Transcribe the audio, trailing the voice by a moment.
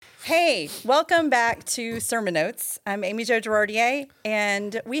Hey, welcome back to Sermon Notes. I'm Amy Jo Girardier,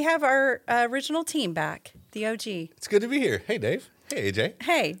 and we have our original team back, the OG. It's good to be here. Hey, Dave. Hey, AJ.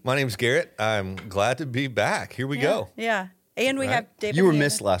 Hey. My name's Garrett. I'm glad to be back. Here we go. Yeah. And we have David. You were Hannah.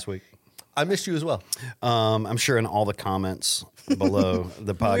 missed last week. I missed you as well. I'm sure in all the comments below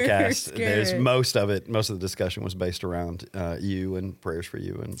the podcast, scared. there's most of the discussion was based around you and prayers for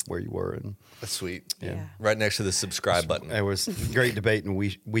you and where you were. And That's sweet. Yeah. Right next to the subscribe button. there was great debate and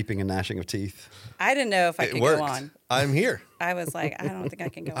weeping and gnashing of teeth. I didn't know if I It could worked. go on. I'm here. I was like, I don't think I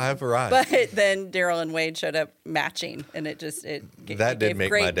can go on. I've arrived. But then Daryl and Wade showed up matching, and it That did gave make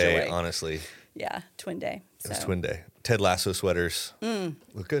great my day, joy. honestly. Yeah, twin day. It was So, twin day. Ted Lasso sweaters.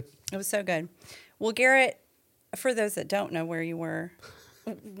 Look good. It was so good. Well, Garrett, for those that don't know where you were,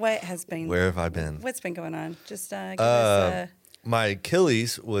 what has been? Where have I been? What's been going on? Just give us My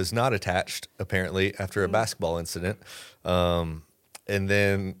Achilles was not attached, apparently, after a basketball incident. And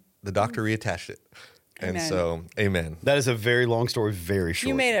then the doctor reattached it. And Amen. so, amen. That is a very long story, very short.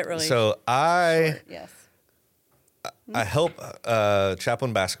 You made it really So short. Yes. I help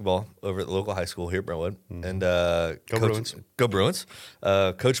chaplain basketball over at the local high school here at Brentwood, and Bruins. Go Bruins!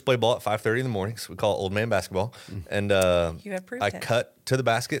 Coach play ball at 5:30 in the morning, so we call it old man basketball. And You have proved I it. cut to the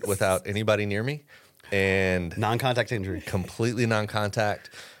basket without anybody near me, and Non-contact injury. completely non-contact.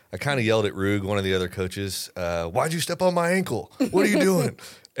 I kind of yelled at Rug, one of the other coaches, "Why'd you step on my ankle? What are you doing?"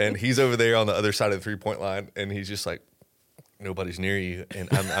 And he's over there on the other side of the three-point line, and he's just like, "Nobody's near you," and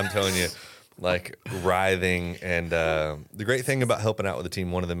I'm telling you. Like writhing, and the great thing about helping out with the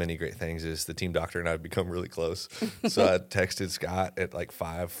team, one of the many great things is the team doctor and I have become really close. So I texted Scott at like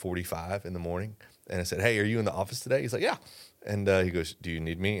 5:45 in the morning, and I said, "Hey, are you in the office today?" He's like, "Yeah," and he goes, "Do you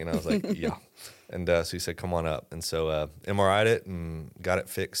need me?" And I was like, "Yeah," and so he said, "Come on up." And so MRI'd it and got it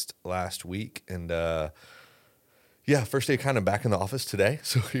fixed last week, and yeah, first day kind of back in the office today.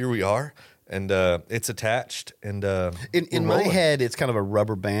 So here we are. And it's attached, and In my head, it's kind of a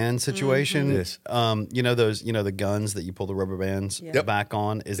rubber band situation. It is. The guns that you pull the rubber bands Yep. back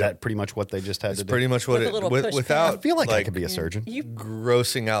on. Is that pretty much what they just had it's to do? pretty much what With a it little push pin. without. I feel like I could be a surgeon.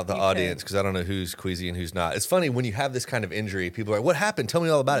 Grossing out the audience because I don't know who's queasy and who's not. It's funny when you have this kind of injury, people are like, "What happened? Tell me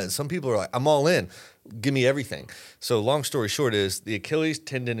all about it." Some people are like, "I'm all in. Give me everything." So long story short is the Achilles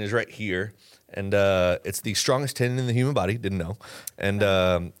tendon is right here. And it's the strongest tendon in the human body. Didn't know,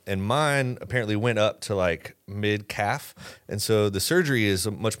 and mine apparently went up to like mid calf, and so the surgery is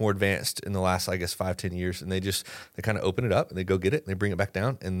much more advanced in the last, I guess, 5-10 years. And they kind of open it up and they go get it and they bring it back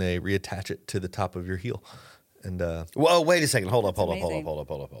down and they reattach it to the top of your heel. And Whoa, wait a second. Hold up. amazing.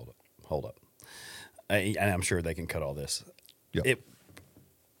 And I'm sure they can cut all this. yeah,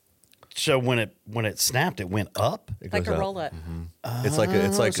 So when it snapped, it went up. it Like goes a up. roll up. It's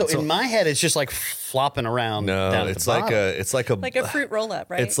like So in my head, it's just like flopping around. no, down at it's the like bottom. Like a fruit roll up,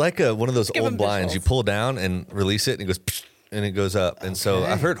 right? It's like one of those Give 'em old blinds. visuals. You pull down and release it, and it goes, psh, and it goes up. And so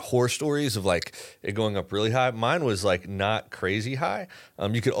Okay. I've heard horror stories of like it going up really high. Mine was like not crazy high.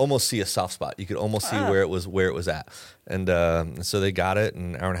 You could almost see a soft spot. You could almost see where it was at. And so they got it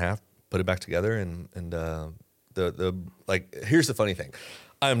in an hour and a half, put it back together, and the here's the funny thing.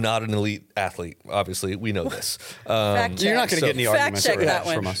 I'm not an elite athlete. Obviously, we know this. Fact check. You're not going to get any Fact arguments check that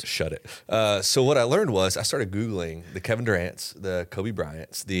one. from us. Shut it. So what I learned was I started Googling the Kevin Durant's, the Kobe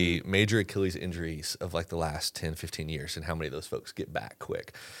Bryant's, the major Achilles injuries of like the last 10, 15 years and how many of those folks get back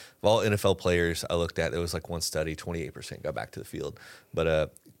quick. Of all NFL players I looked at, there was like one study, 28% got back to the field.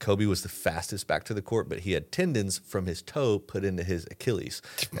 But Kobe was the fastest back to the court, but he had tendons from his toe put into his Achilles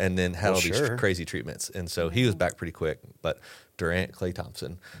and then had Well, all these sure. crazy treatments. And so he was back pretty quick. But Durant, Klay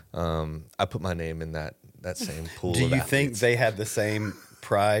Thompson, I put my name in that same pool Do of you athletes. think they had the same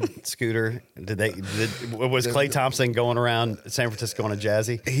pride scooter? Was Klay Thompson going around San Francisco on a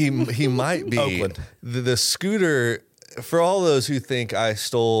Jazzy? He might be. Oakland. The scooter, for all those who think I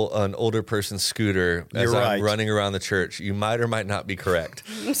stole an older person's scooter as You're I'm right. running around the church, you might or might not be correct.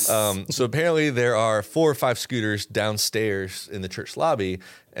 So apparently there are 4 or 5 scooters downstairs in the church lobby,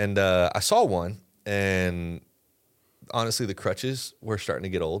 and I saw one, and honestly, the crutches were starting to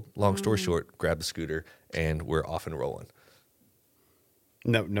get old. Long story short, grabbed the scooter, and we're off and rolling.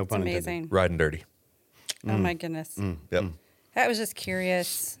 No It's pun intended. amazing. Riding dirty. Oh my goodness. Yep. I was just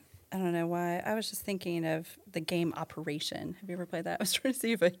curious. I don't know why. I was just thinking of the game Operation. Have you ever played that? I was trying to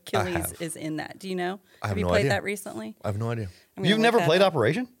see if Achilles have. is in that. Do you know? I have you no played idea. that recently? I have no idea. I'm gonna You've look never that played up.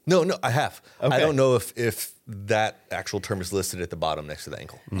 Operation? No, I have. Okay. I don't know if that actual term is listed at the bottom next to the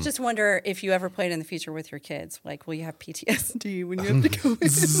ankle. I just wonder if you ever played in the future with your kids. Like, will you have PTSD when you have to go in?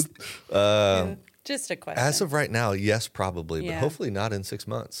 Yeah. Just a question. As of right now, yes, probably, but Yeah. hopefully not in 6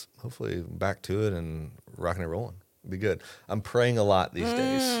 months. Hopefully back to it and rocking and rolling. Be good. I'm praying a lot these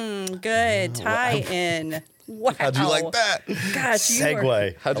days. Good. Tie in. Wow. How'd you like that? Gosh, you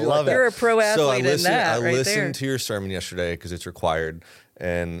Segue. How'd you I love like it. You're a pro athlete So I in listened, that I right listened there. to your sermon yesterday because it's required,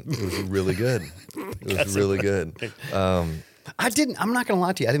 and it was really good. It was really good. I'm not going to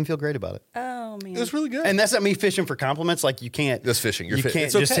lie to you. I didn't feel great about it. Oh, man. It was really good. And that's not me fishing for compliments. Like, you can't. Just fishing. You're you fi- can't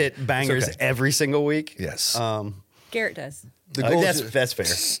it's just okay. hit bangers It's okay. every single week. Yes. Garrett does. The goal That's is- fair.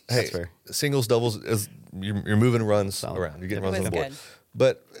 Hey, That's fair. singles, doubles, is you're moving runs around. You're getting It runs on was the board. good.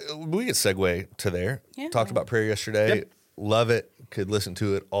 But we could segue to there. Yeah. Talked about prayer yesterday. Yep. Love it. Could listen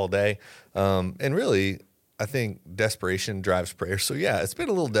to it all day. And really, I think desperation drives prayer. So yeah, it's been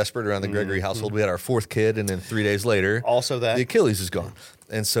a little desperate around the Gregory household. We had our fourth kid, and then 3 days later, Also that. the Achilles is gone.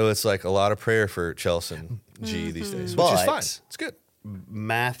 And so it's like a lot of prayer for Chelsea and G these days, which is But- fine. It's good.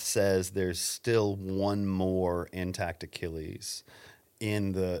 Math says there's still one more intact Achilles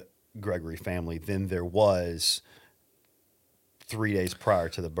in the Gregory family than there was 3 days prior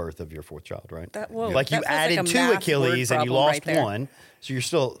to the birth of your fourth child, right? That you feels like added a two math Achilles word and you problem lost right there. one, so you're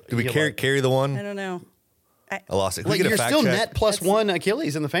still. Do we you're carry like- carry the one? I don't know. I lost it. Can we Like, get a you're fact still check? net plus one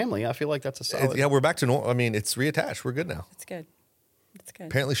Achilles in the family. I feel like that's a solid. Yeah, we're back to normal. I mean, it's reattached. We're good now. It's good. It's good.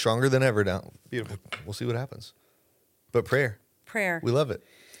 Apparently stronger than ever now. Beautiful. We'll see what happens. But prayer, Prayer. we love it.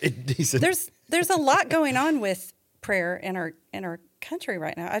 Decent. There's a lot going on with prayer in our country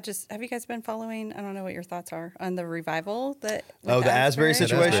right now. Have you guys been following? I don't know what your thoughts are on the revival that. with the Asbury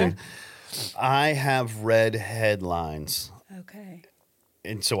situation. Asbury. I have read headlines. Okay.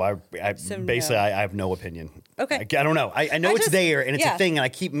 And so I So basically no. I have no opinion. Okay. I don't know. I know I it's just- there and it's yeah. a thing, and I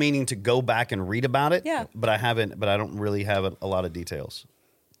keep meaning to go back and read about it. Yeah. But I haven't. But I don't really have a lot of details.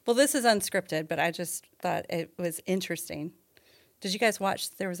 Well, this is unscripted, but I just thought it was interesting. Did you guys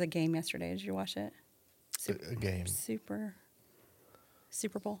watch? There was a game yesterday. Did you watch it? A game. Super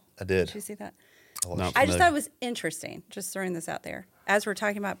Bowl. I did. Did you see that? Not I just familiar. thought it was interesting. Just throwing this out there. As we're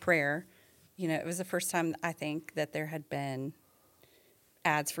talking about prayer, it was the first time I think that there had been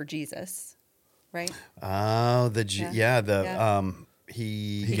ads for Jesus, right? Oh, Yeah.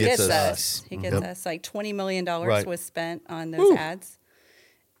 He He gets us. He gets Yep. us. Like $20 million Right. was spent on those ads.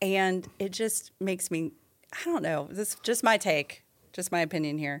 And it just makes me, I don't know, this is just my take, just my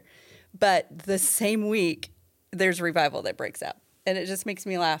opinion here. But the same week, there's a revival that breaks out. And it just makes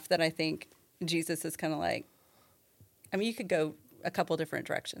me laugh that I think Jesus is kind of like, I mean, you could go a couple different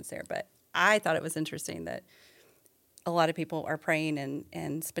directions there, but I thought it was interesting that a lot of people are praying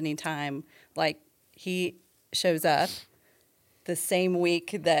and spending time. Like, he shows up the same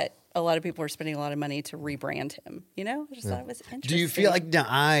week that a lot of people are spending a lot of money to rebrand him. I just thought it was interesting. Do you feel like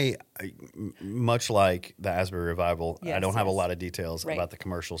now much like the Asbury revival? I Yes, don't have a yes. lot of details Right. about the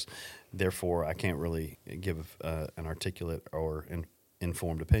commercials, therefore I can't really give an articulate or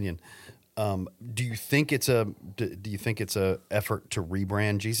informed opinion. Do you think it's a effort to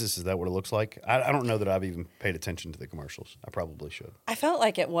rebrand Jesus? Is that what it looks like? I don't know that I've even paid attention to the commercials. I probably should. I felt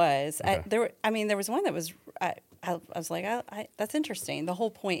like it was. Okay. There was one that was. I was like, that's interesting. The whole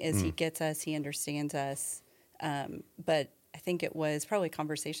point is he gets us, he understands us. But I think it was probably a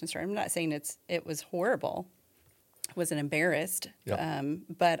conversation starter. I'm not saying it was horrible. I wasn't embarrassed. Yep.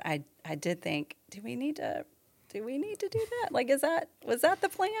 But I did think, do we need to do that? Like, was that the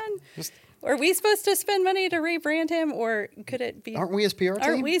plan? Are we supposed to spend money to rebrand him, or could it be? Aren't we as PR team?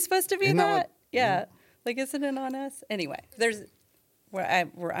 Aren't we supposed to be Isn't that that? what- Yeah. Like, isn't it on us? Anyway,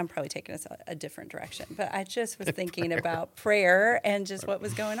 I'm probably taking us a different direction, but I just was thinking about prayer and just what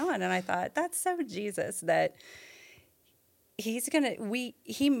was going on, and I thought that's so Jesus that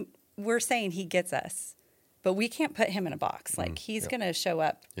we're saying he gets us, but we can't put him in a box. Like, he's going to show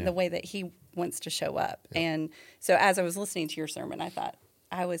up the way that he wants to show up. And so as I was listening to your sermon, I thought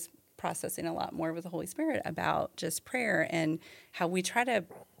I was processing a lot more with the Holy Spirit about just prayer and how we try to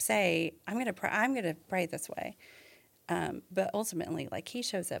say, I'm going to pray this way. But ultimately, like, he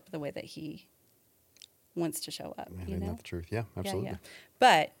shows up the way that he wants to show up. Maybe not the truth. Yeah, absolutely. Yeah.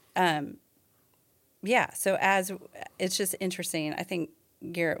 But so as it's just interesting, I think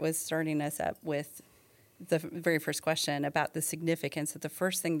Garrett was starting us up with the very first question about the significance of the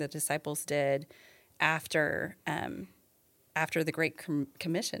first thing the disciples did after the Great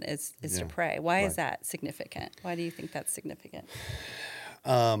Commission is to pray. Why is that significant? Why do you think that's significant?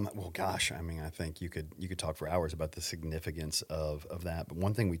 Well, gosh, I mean, I think you could talk for hours about the significance of that. But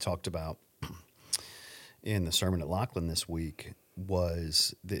one thing we talked about in the sermon at Laughlin this week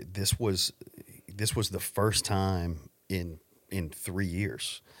was that this was the first time in 3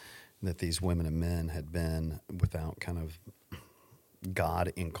 years that these women and men had been without kind of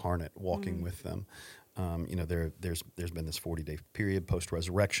God incarnate walking with them. There's been this 40-day period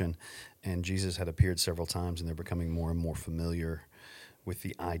post-resurrection, and Jesus had appeared several times, and they're becoming more and more familiar with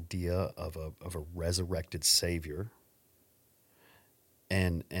the idea of a resurrected Savior.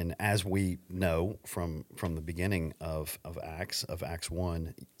 And as we know from the beginning of Acts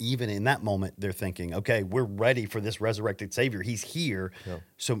 1, even in that moment, they're thinking, okay, we're ready for this resurrected Savior. He's here. Yeah.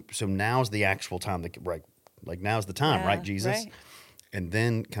 So now's the actual time, now's the time, right, Jesus? Right. And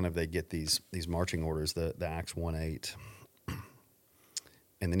then kind of they get these marching orders, the Acts 1:8,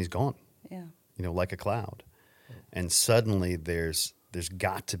 and then he's gone. Yeah. Like a cloud. And suddenly there's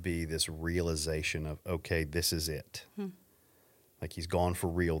got to be this realization of, okay, this is it. Like he's gone for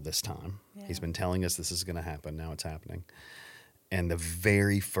real this time. Yeah. He's been telling us this is going to happen. Now it's happening. And the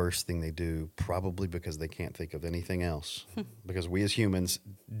very first thing they do, probably because they can't think of anything else, because we as humans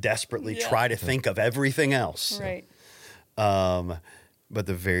desperately try to think of everything else. Right. But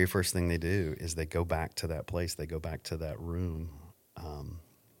the very first thing they do is they go back to that place. They go back to that room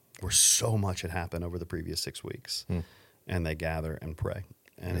where so much had happened over the previous 6 weeks. And they gather and pray.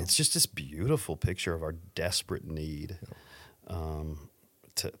 And it's just this beautiful picture of our desperate need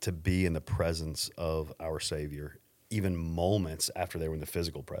to be in the presence of our Savior, even moments after they were in the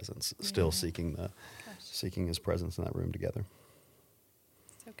physical presence, still seeking his presence in that room together.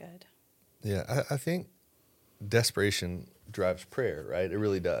 So good. Yeah, I think desperation drives prayer, right? It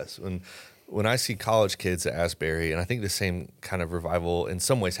really does. When I see college kids at Asbury, and I think the same kind of revival in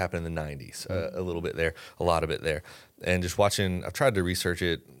some ways happened in the 90s, a little bit there, a lot of it there. And just watching, I've tried to research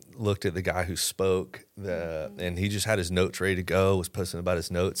it, looked at the guy who spoke, and he just had his notes ready to go, was posting about his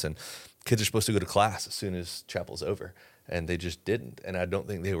notes, and kids are supposed to go to class as soon as chapel's over, and they just didn't. And I don't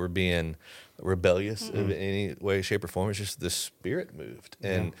think they were being rebellious in any way, shape, or form. It's just the Spirit moved.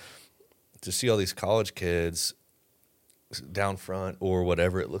 And to see all these college kids down front or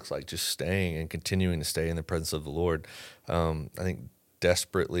whatever it looks like, just staying and continuing to stay in the presence of the Lord, I think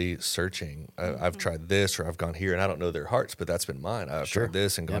desperately searching. I've tried this, or I've gone here, and I don't know their hearts, but that's been mine. I've tried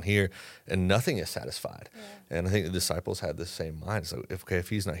this and gone here, and nothing is satisfied. Yeah. And I think the disciples had the same mind. So if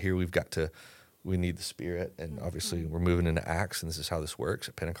he's not here, we need the Spirit. And obviously we're moving into Acts, and this is how this works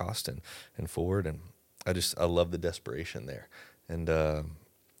at Pentecost and forward. And I love the desperation there. And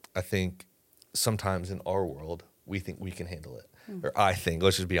I think sometimes in our world, we think we can handle it. Or I think,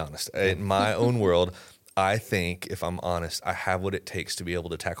 let's just be honest. In my own world, I think, if I'm honest, I have what it takes to be able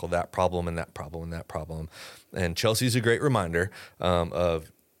to tackle that problem and that problem and that problem. And Chelsea's a great reminder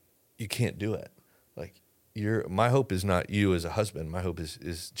of you can't do it. Like my hope is not you as a husband. My hope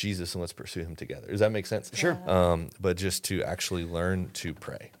is Jesus, and let's pursue him together. Does that make sense? Sure. But just to actually learn to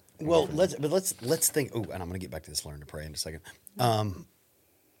pray. Well, let's think. Oh, and I'm going to get back to this learn to pray in a second.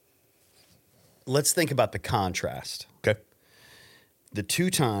 Let's think about the contrast. Okay. The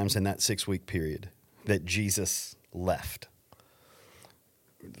 2 times in that 6-week period that Jesus left.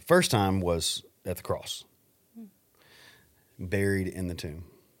 The first time was at the cross, buried in the tomb,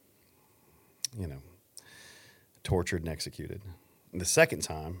 tortured and executed. And the second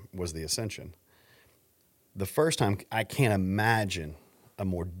time was the ascension. The first time, I can't imagine a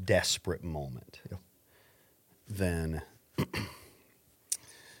more desperate moment than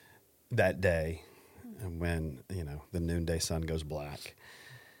that day when, the noonday sun goes black.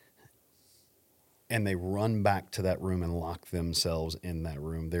 And they run back to that room and lock themselves in that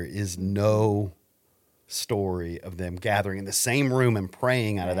room. There is no story of them gathering in the same room and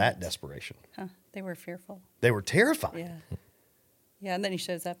praying out of that desperation. Huh. They were fearful. They were terrified. Yeah. Yeah, and then he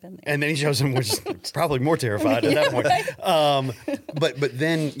shows up in there. And then he shows them, which is probably more terrified at that point. Right. But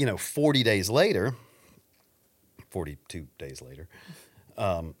then, 40 days later, 42 days later,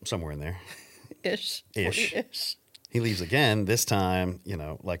 somewhere in there. Ish. He leaves again, this time,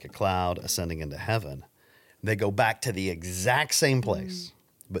 like a cloud ascending into heaven. They go back to the exact same place,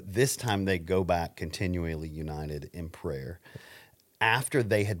 but this time they go back continually united in prayer. After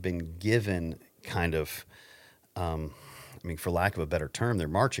they had been given kind of, for lack of a better term, their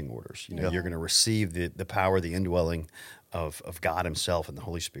marching orders. You're going to receive the power, the indwelling of God himself and the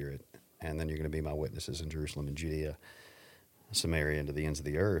Holy Spirit, and then you're going to be my witnesses in Jerusalem and Judea, Samaria, and to the ends of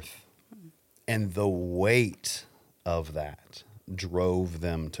the earth. And the weight of that drove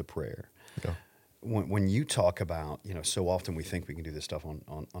them to prayer. Yeah. When you talk about, so often we think we can do this stuff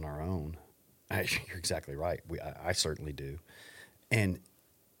on our own. You're exactly right. I certainly do. And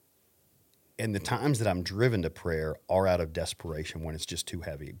the times that I'm driven to prayer are out of desperation, when it's just too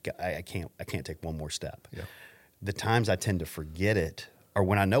heavy. I can't take one more step. Yeah. The times I tend to forget it are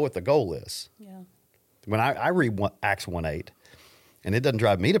when I know what the goal is. Yeah. When I read Acts 1:8, and it doesn't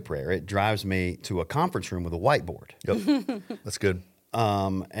drive me to prayer, it drives me to a conference room with a whiteboard. Yep. That's good.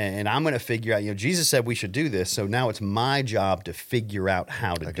 and I'm going to figure out, Jesus said we should do this. So now it's my job to figure out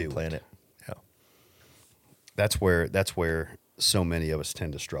how to do plan it. Yeah. That's where so many of us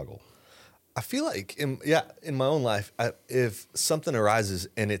tend to struggle. I feel like in my own life, if something arises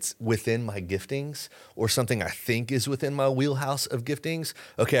and it's within my giftings or something I think is within my wheelhouse of giftings,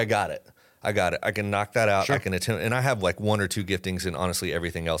 okay, I got it. I can knock that out. Sure. I can attempt, and I have like 1 or 2 giftings, and honestly,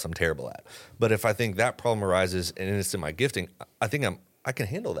 everything else I'm terrible at. But if I think that problem arises and it's in my gifting, I think I can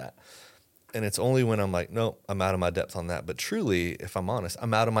handle that. And it's only when I'm like, no, I'm out of my depth on that. But truly, if I'm honest,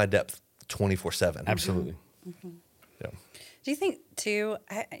 I'm out of my depth 24/7. Absolutely. Mm-hmm. Yeah. Do you think too?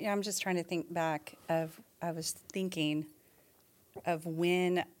 I'm just trying to think back I was thinking of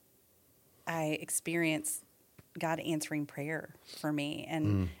when I experienced God answering prayer for me,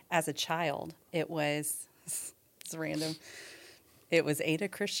 and as a child, it was it's random. It was Ada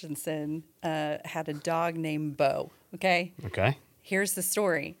Christensen had a dog named Bo. Okay. Here's the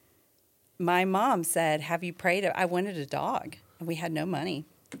story. My mom said, "Have you prayed?" I wanted a dog, and we had no money.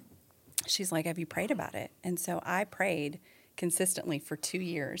 She's like, "Have you prayed about it?" And so I prayed consistently for 2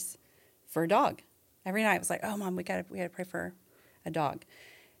 years for a dog. Every night I was like, "Oh, Mom, we gotta pray for a dog."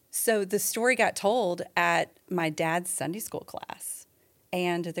 So the story got told at my dad's Sunday school class,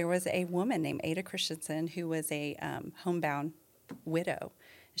 and there was a woman named Ada Christensen who was a homebound widow.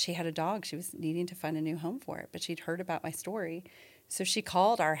 She had a dog. She was needing to find a new home for it, but she'd heard about my story. So she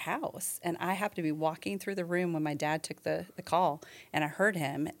called our house, and I happened to be walking through the room when my dad took the call, and I heard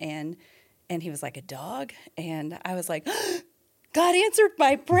him, and he was like, "A dog?" And I was like, God answered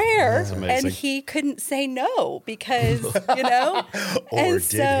my prayer. That's amazing. And he couldn't say no because,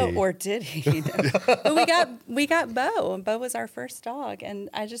 or did he? But we got Bo, and Bo was our first dog. And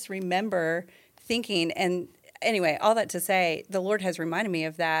I just remember thinking, and anyway, all that to say, the Lord has reminded me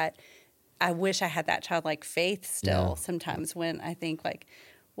of that. I wish I had that childlike faith still sometimes when I think like,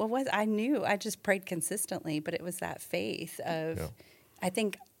 I knew I just prayed consistently, but it was that faith of, I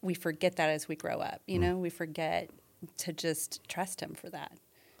think we forget that as we grow up, we forget to just trust him for that,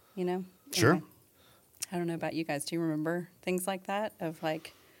 Sure. Anyway, I don't know about you guys. Do you remember things like that of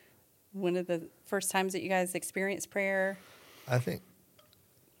like one of the first times that you guys experienced prayer? I think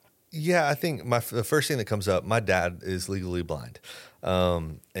the first thing that comes up, my dad is legally blind.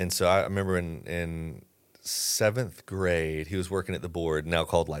 And so I remember in 7th grade, he was working at the board, now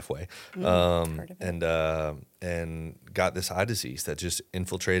called Lifeway, and got this eye disease that just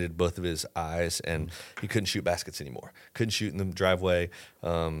infiltrated both of his eyes, and he couldn't shoot baskets anymore. Couldn't shoot in the driveway,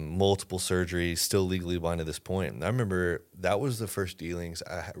 multiple surgeries, still legally blind at this point. And I remember that was the first dealings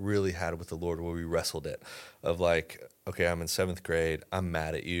I really had with the Lord where we wrestled it of like, okay, I'm in 7th grade, I'm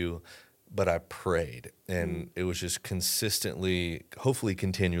mad at you, but I prayed. And it was just consistently, hopefully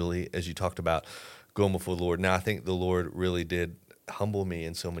continually, as you talked about, going before the Lord. Now, I think the Lord really did humble me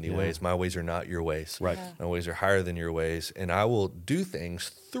in so many ways. My ways are not your ways. Right. Yeah. My ways are higher than your ways. And I will do things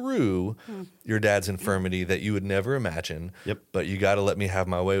through your dad's infirmity that you would never imagine. Yep. But you got to let me have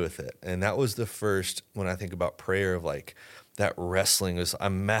my way with it. And that was the first, when I think about prayer, of like that wrestling is,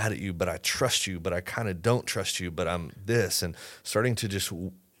 I'm mad at you, but I trust you, but I kind of don't trust you, but I'm this. And starting to just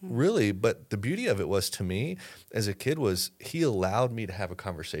really, but the beauty of it was, to me as a kid, was he allowed me to have a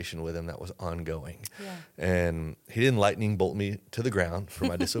conversation with him that was ongoing. Yeah. And he didn't lightning bolt me to the ground for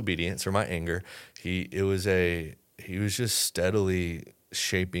my disobedience or my anger. He was just steadily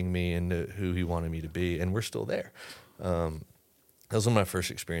shaping me into who he wanted me to be, and we're still there. That was one of my first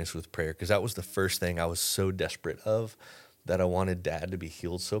experience with prayer, because that was the first thing I was so desperate of, that I wanted Dad to be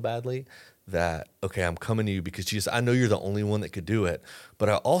healed so badly that, okay, I'm coming to you because Jesus, I know you're the only one that could do it, but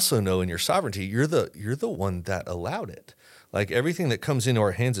I also know in your sovereignty, you're the one that allowed it. Like everything that comes into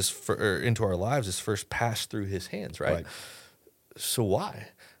our hands into our lives is first passed through his hands, right? So why?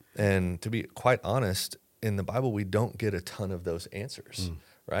 And to be quite honest, in the Bible, we don't get a ton of those answers,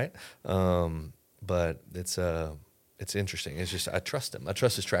 right? But it's interesting. It's just, I trust him. I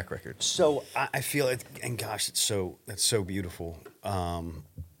trust his track record. So I feel it, and gosh, that's so beautiful.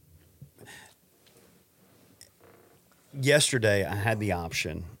 Yesterday, I had the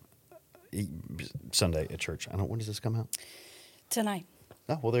option. Sunday at church. When does this come out? Tonight.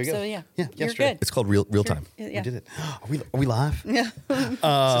 Oh, well, there you go. So yeah, you're yesterday. good. It's called real time. Yeah. We did it. Are we live? Yeah. Is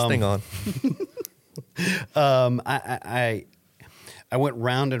this thing on? I went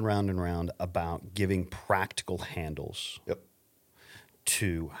round and round and round about giving practical handles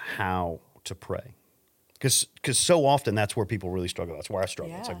to how to pray, because so often that's where people really struggle. That's where I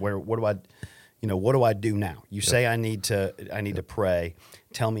struggle. It's like, what do I do now? You say I need to pray.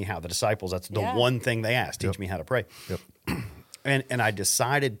 Tell me how. The disciples, that's the one thing they asked. Teach me how to pray. And I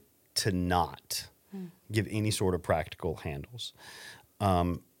decided to not give any sort of practical handles.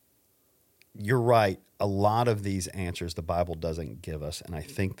 You're right. A lot of these answers the Bible doesn't give us, and I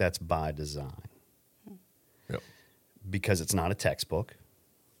think that's by design. Yep. Because it's not a textbook.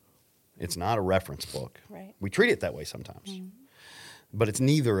 It's not a reference book. Right. We treat it that way sometimes. But it's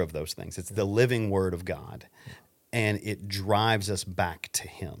neither of those things. It's the living Word of God, and it drives us back to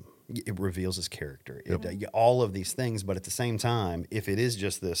Him. It reveals His character. All of these things, but at the same time, if it is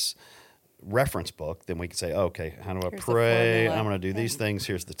just this reference book, then we can say, okay, how do I Here's the pray? formula. I'm going to do these things.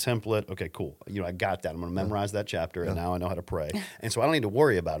 Here's the template. Okay, cool. I got that. I'm going to memorize that chapter, and now I know how to pray. And so I don't need to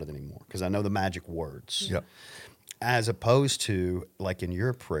worry about it anymore because I know the magic words. Yep. As opposed to, like in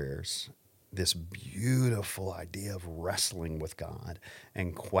your prayers, this beautiful idea of wrestling with God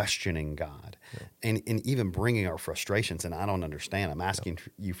and questioning God and even bringing our frustrations. And I don't understand. I'm asking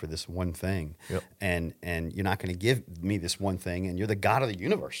you for this one thing, and you're not going to give me this one thing, and you're the God of the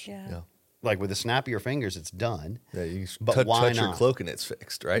universe. Yeah. Like with a snap of your fingers, it's done. Yeah, you But why touch your not? cloak and it's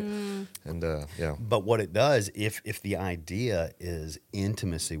fixed, right? And yeah, But what it does, if the idea is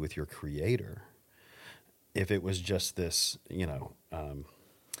intimacy with your Creator, if it was just this,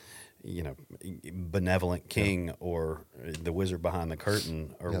 benevolent king or the wizard behind the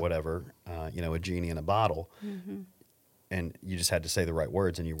curtain or whatever, a genie in a bottle, and you just had to say the right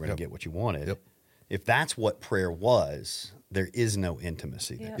words and you were going to get what you wanted. Yep. If that's what prayer was, there is no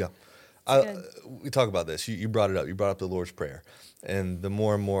intimacy there. Yeah. We talk about this. You brought it up. You brought up the Lord's Prayer. And the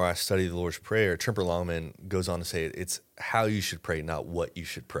more and more I study the Lord's Prayer, Tremper Longman goes on to say it's how you should pray, not what you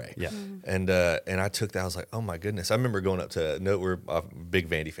should pray. Yeah. And I took that. I was like, oh my goodness. I remember going up to we're big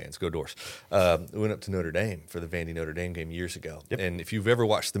Vandy fans. Go Doors. We went up to Notre Dame for the Vandy Notre Dame game years ago. Yep. And if you've ever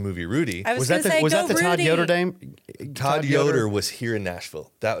watched the movie Rudy, I was that gonna say, was go that the Todd Rudy. Yoder Dame? Todd Yoder was here in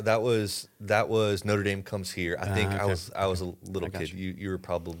Nashville. That was Notre Dame comes here. I think okay. I was a little got kid. You were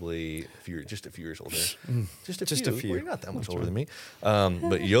probably just a few years older. Just a Just few. a few. Well, you're not that much older than me.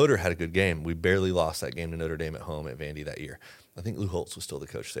 But Yoder had a good game. We barely lost that game to Notre Dame at home at Vandy that year. I think Lou Holtz was still the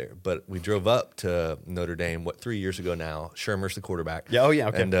coach there. But we drove up to Notre Dame, 3 years ago now. Shermer's the quarterback. Yeah, oh, yeah,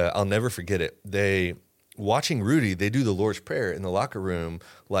 okay. And I'll never forget it. Watching Rudy, they do the Lord's Prayer in the locker room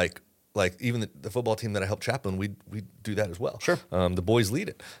like even the football team that I helped chaplain, we do that as well. Sure. The boys lead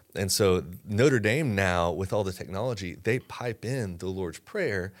it. And so Notre Dame now, with all the technology, they pipe in the Lord's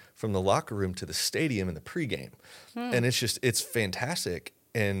Prayer from the locker room to the stadium in the pregame. And it's fantastic.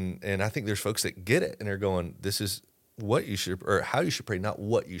 And I think there's folks that get it and they're going, this is what you should, or how you should pray, not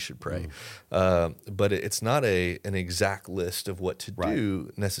what you should pray. But it's not an exact list of what to do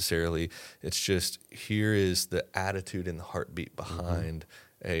necessarily. It's just, here is the attitude and the heartbeat behind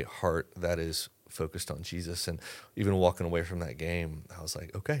a heart that is focused on Jesus. And even walking away from that game, I was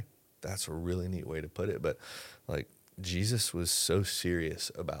like, okay, that's a really neat way to put it. But like, Jesus was so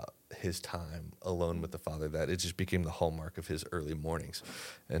serious about his time alone with the Father that it just became the hallmark of his early mornings.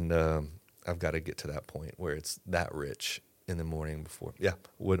 And I've got to get to that point where it's that rich in the morning before,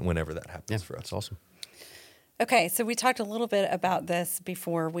 whenever that happens for us. That's awesome. Okay, so we talked a little bit about this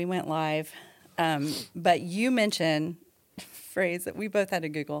before we went live, but you mentioned a phrase that we both had to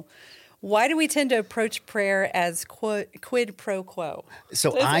Google. Why do we tend to approach prayer as quid pro quo?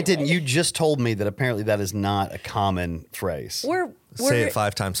 So Is I it didn't. right? You just told me that apparently that is not a common phrase. Say it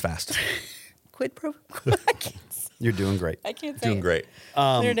 5 times fast. Quid pro quo. I can't You're doing great. I can't say Doing it. great.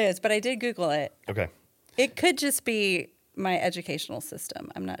 There it is, but I did Google it. Okay. It could just be my educational system.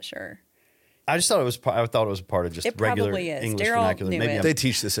 I'm not sure. I just thought it was. I thought it was part of just It regular probably is. English Daryl vernacular. knew Maybe it. I'm- They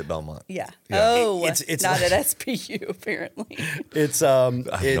teach this at Belmont. Yeah. Yeah. Oh, It's not like- at SPU apparently. it's I have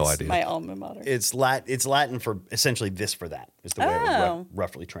no idea. My alma mater. It's Latin for essentially this for that is the way it would Oh.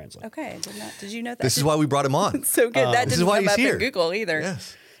 roughly translate. Okay, did you know that? This is why we brought him on. so good. That this is didn't why come he's up here. in Google either.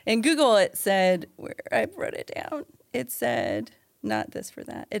 Yes. In Google, it said where I wrote it down. It said not this for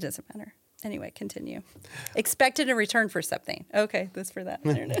that. It doesn't matter. Anyway, continue. Expected a return for something. Okay, this for that.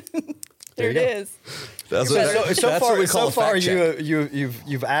 There it is. There you it go. is. That's So what we call a fact check.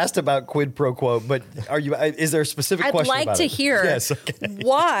 you've asked about quid pro quo, but is there a specific I'd question like about to it? hear Yes. Okay.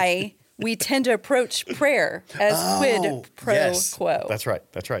 why we tend to approach prayer as quid pro yes. quo. That's right.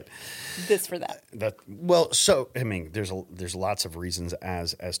 That's right. This for that. So I mean, there's lots of reasons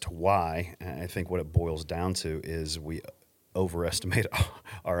as to why. And I think what it boils down to is we overestimate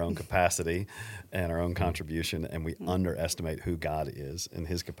our own capacity and our own contribution, and we underestimate who God is and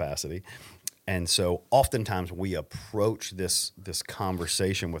His capacity. And so, oftentimes, we approach this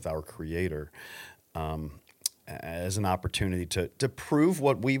conversation with our Creator as an opportunity to prove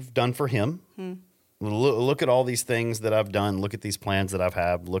what we've done for Him. Look at all these things that I've done. Look at these plans that I've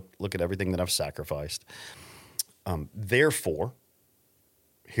had. Look at everything that I've sacrificed. Therefore,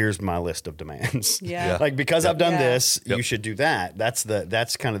 here's my list of demands. Yeah. Like, because I've done Yeah. this, Yep. you should do that.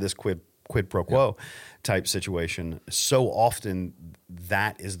 That's kind of this quid pro quo type situation. So often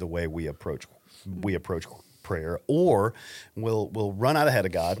that is the way we approach prayer, or we'll run out ahead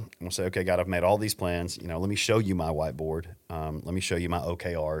of God and we'll say, okay, God, I've made all these plans. Let me show you my whiteboard. Let me show you my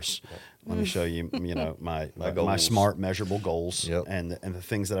OKRs. Let me show you, my goals. smart measurable goals Yep. and the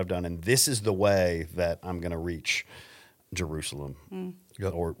things that I've done. And this is the way that I'm going to reach Jerusalem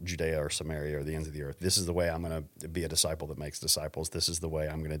Yep. or Judea or Samaria or the ends of the earth. This is the way I'm going to be a disciple that makes disciples. This is the way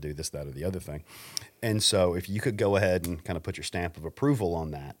I'm going to do this, that, or the other thing. And so if you could go ahead and kind of put your stamp of approval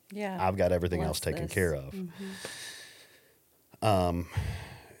on that, Yeah. I've got everything Bless else taken this. care of.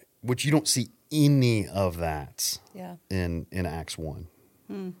 Which you don't see any of that Yeah. in Acts 1.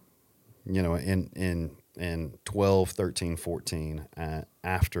 In 12, 13, 14,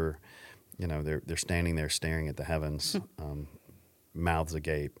 after, they're standing there staring at the heavens, mouths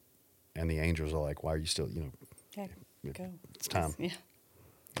agape, and the angels are like, why are you still, Okay. Go. it's time. Yeah.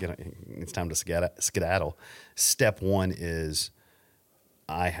 It's time to skedaddle. Step one is,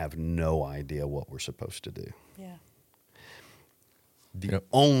 I have no idea what we're supposed to do. Yeah. The Yep.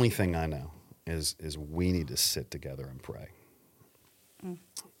 only thing I know is we need to sit together and pray.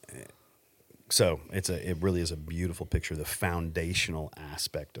 So it really is a beautiful picture, the foundational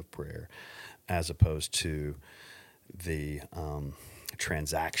aspect of prayer, as opposed to the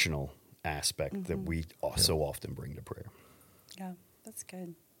transactional aspect that we so often bring to prayer. Yeah. That's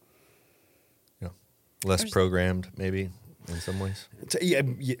good. Yeah. Less There's- programmed, maybe, in some ways. Yeah,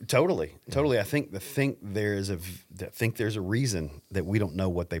 totally. I think there's a reason that we don't know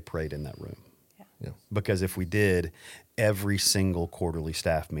what they prayed in that room. Yeah. Because if we did, every single quarterly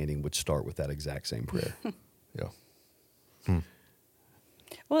staff meeting would start with that exact same prayer. Yeah.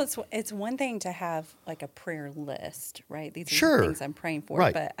 Well, it's one thing to have like a prayer list, right? These are Sure. the things I'm praying for,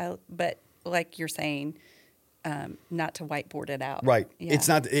 Right. but like you're saying, not to whiteboard it out. Right. Yeah. It's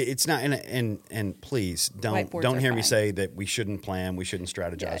not, and please don't Whiteboards are hear me fine. say that we shouldn't plan, we shouldn't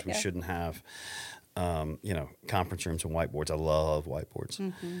strategize, Yeah, we yeah. shouldn't have, conference rooms and whiteboards. I love whiteboards.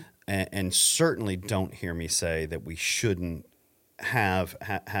 Mm-hmm. And certainly don't hear me say that we shouldn't have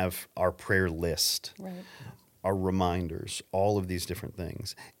our prayer list, Right. our reminders, all of these different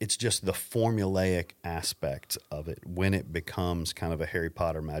things. It's just the formulaic aspect of it when it becomes kind of a Harry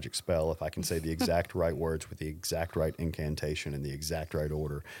Potter magic spell. If I can say the exact right words with the exact right incantation in the exact right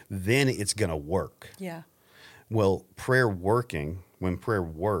order, then it's going to work. Yeah. Well, when prayer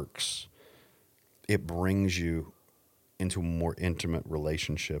works, it brings you into a more intimate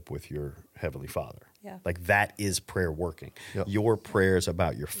relationship with your Heavenly Father. Yeah. Like, that is prayer working. Yep. Your prayers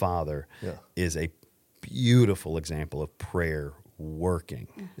about your Father Yeah. is a beautiful example of prayer working.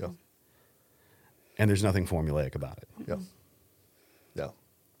 Yeah. And there's nothing formulaic about it. Yeah. Yeah.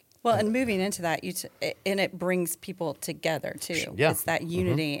 Well, and moving into that, and it brings people together too. Yeah. It's that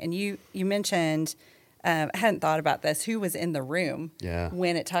unity. And you mentioned, I hadn't thought about this, who was in the room Yeah.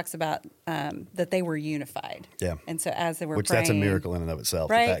 when it talks about that they were unified. Yeah. And so as they were Which praying, that's a miracle in and of itself.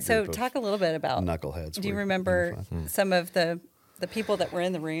 that right? that So group of talk a little bit about knuckleheads Do you were remember unified. some of the people that were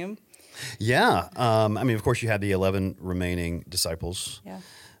in the room? Yeah. Of course, you had the 11 remaining disciples. Yeah.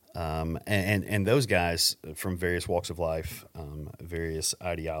 And those guys from various walks of life, various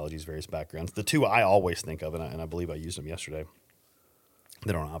ideologies, various backgrounds. The two I always think of, and I believe I used them yesterday,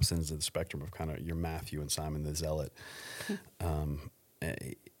 that are on opposite ends of the spectrum of kind of your Matthew and Simon the Zealot.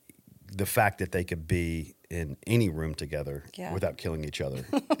 The fact that they could be in any room together Yeah. without killing each other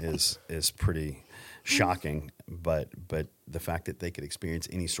is pretty shocking. But the fact that they could experience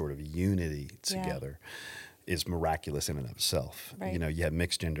any sort of unity Yeah. together is miraculous in and of itself. Right. You have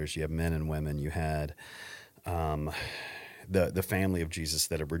mixed genders, you have men and women, you had the family of Jesus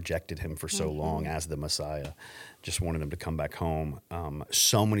that had rejected him for so long as the Messiah, just wanted him to come back home.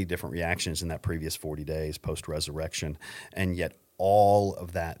 So many different reactions in that previous 40 days post-resurrection, and yet all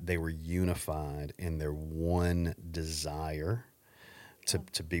of that, they were unified in their one desire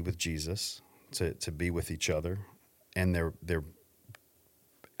to be with Jesus, to be with each other, and their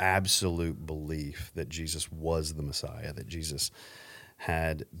absolute belief that Jesus was the Messiah, that Jesus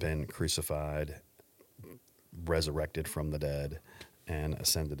had been crucified, resurrected from the dead, and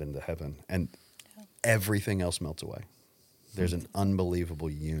ascended into heaven. And everything else melts away. There's an unbelievable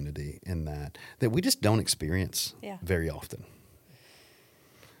unity in that we just don't experience Yeah. very often.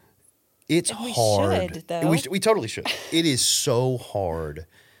 It's And we hard. should, though. We totally should. It is so hard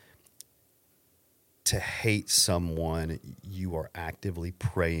to hate someone you are actively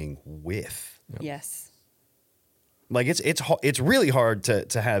praying with. Yes. Like it's really hard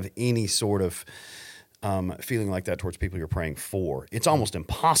to have any sort of feeling like that towards people you're praying for. It's almost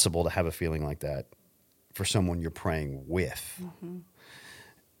impossible to have a feeling like that for someone you're praying with.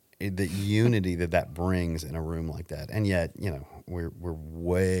 The unity that brings in a room like that. And yet, we're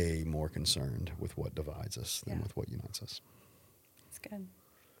way more concerned with what divides us than with what unites us. It's good.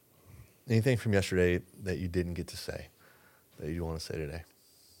 Anything from yesterday that you didn't get to say that you want to say today?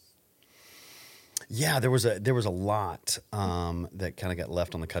 Yeah, there was a lot that kind of got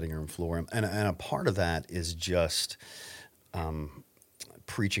left on the cutting room floor, and a part of that is just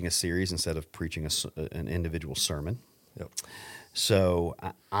preaching a series instead of preaching an individual sermon. Yep. So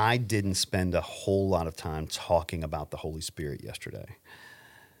I didn't spend a whole lot of time talking about the Holy Spirit yesterday,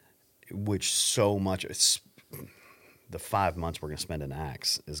 which so much. The 5 months we're going to spend in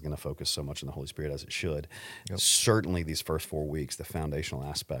Acts is going to focus so much on the Holy Spirit as it should. Yep. Certainly these first 4 weeks, the foundational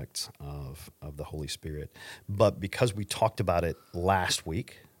aspects of the Holy Spirit. But because we talked about it last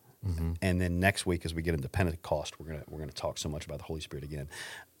week, and then next week as we get into Pentecost, we're going to talk so much about the Holy Spirit again.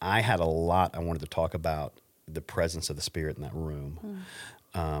 I had a lot I wanted to talk about the presence of the Spirit in that room.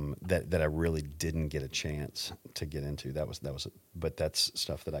 That I really didn't get a chance to get into. But that's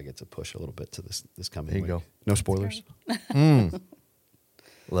stuff that I get to push a little bit to this coming week. There you go. No spoilers.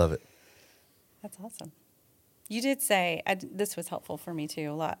 Love it. That's awesome. You did say, this was helpful for me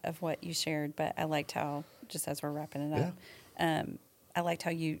too, a lot of what you shared, but I liked how, just as we're wrapping it up, I liked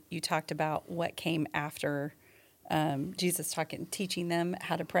how you talked about what came after Jesus teaching them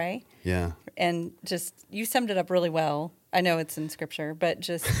how to pray. Yeah. And just, you summed it up really well. I know it's in scripture, but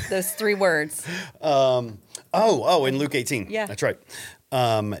just those 3 words. In Luke 18. Yeah. That's right. You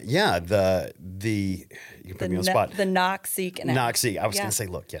can put me on the spot. The knock, seek, and ask. Knock, seek. I was going to say,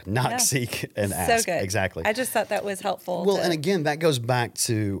 knock, seek, and ask. So good. Exactly. I just thought that was helpful. Well, and again, that goes back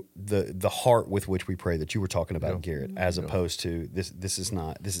to the heart with which we pray that you were talking about, Garrett, as opposed to this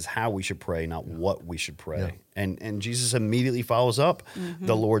is how we should pray, not what we should pray. Yeah. And Jesus immediately follows up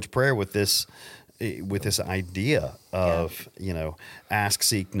the Lord's Prayer with this idea of, ask,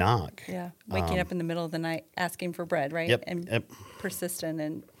 seek, knock. Yeah. Waking up in the middle of the night, asking for bread, right? Yep. And persistent.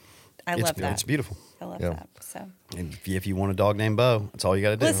 And I love that. It's beautiful. I love that. So, and if you want a dog named Bo, that's all you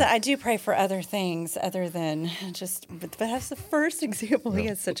got to do. listen, I do pray for other things other than but that's the first example. He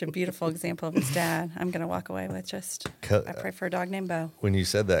has such a beautiful example of his dad. I'm going to walk away with I pray for a dog named Bo. When you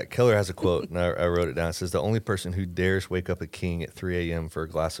said that, Keller has a quote, and I wrote it down. It says, "The only person who dares wake up a king at 3 a.m. for a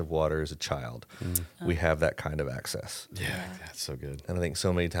glass of water is a child. We have that kind of access." Yeah, that's so good. And I think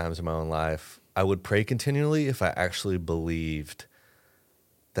so many times in my own life, I would pray continually if I actually believed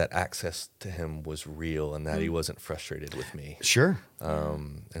that access to him was real and that he wasn't frustrated with me. Sure.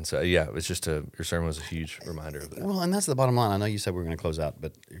 And so, it was just your sermon was a huge reminder of that. Well, and that's the bottom line. I know you said we were going to close out,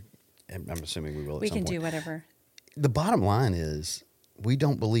 but I'm assuming we will at We some can point. do whatever. The bottom line is we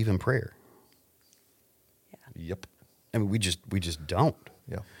don't believe in prayer. Yep. I mean, we just don't.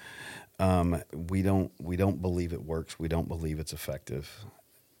 Yeah. We don't believe it works. We don't believe it's effective.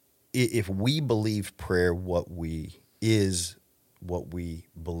 If we believed prayer what we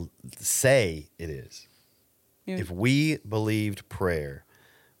say it is, if we believed prayer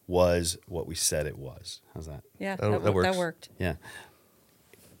was what we said it was, how's that? Yeah, That works. that worked. Yeah,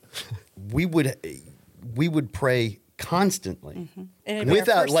 we would pray constantly And it'd be our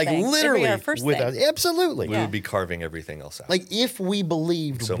without, first like, thing. It'd be literally, our first without, thing. absolutely. We would be carving everything else out. Like, if we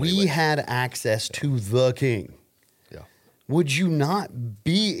believed So many we ways. had access to the King, yeah. would you not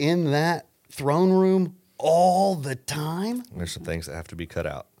be in that throne room all the time? And there's some things that have to be cut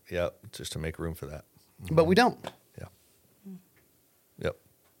out. Yep. Just to make room for that. But we don't. Yeah. Yep.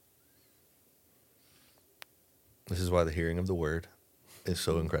 This is why the hearing of the word is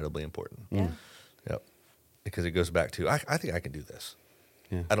so incredibly important. Yeah. Yep. Because it goes back to, I think I can do this.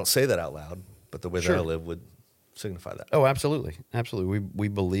 Yeah. I don't say that out loud, but the way Sure. that I live would signify that. Oh, absolutely. Absolutely. We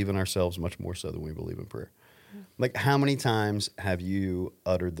believe in ourselves much more so than we believe in prayer. Like, how many times have you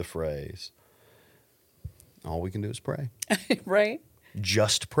uttered the phrase, all we can do is pray? Right?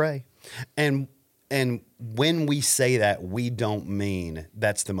 Just pray. And when we say that, we don't mean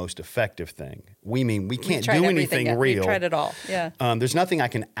that's the most effective thing. We mean we can't do anything real. We tried it all. Yeah. There's nothing I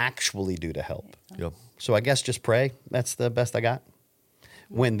can actually do to help. Yep. So I guess just pray. That's the best I got.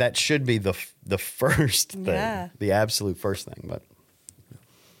 When that should be the first thing, Yeah. the absolute first thing. But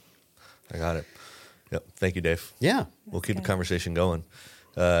I got it. Yep. Thank you, Dave. yeah, We'll keep the good. conversation going.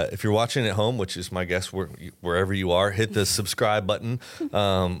 If you're watching at home, which is my guess, wherever you are, hit the subscribe button.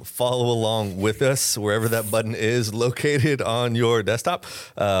 Follow along with us wherever that button is located on your desktop.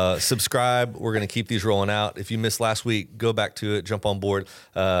 Subscribe. We're going to keep these rolling out. If you missed last week, go back to it, jump on board.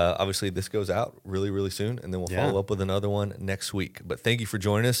 Obviously, this goes out really, really soon, and then we'll follow up with another one next week. But thank you for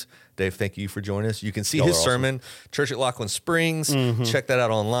joining us. Dave, thank you for joining us. You can see his sermon, Church at Lachlan Springs. Check that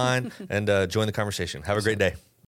out online and join the conversation. Have a great day.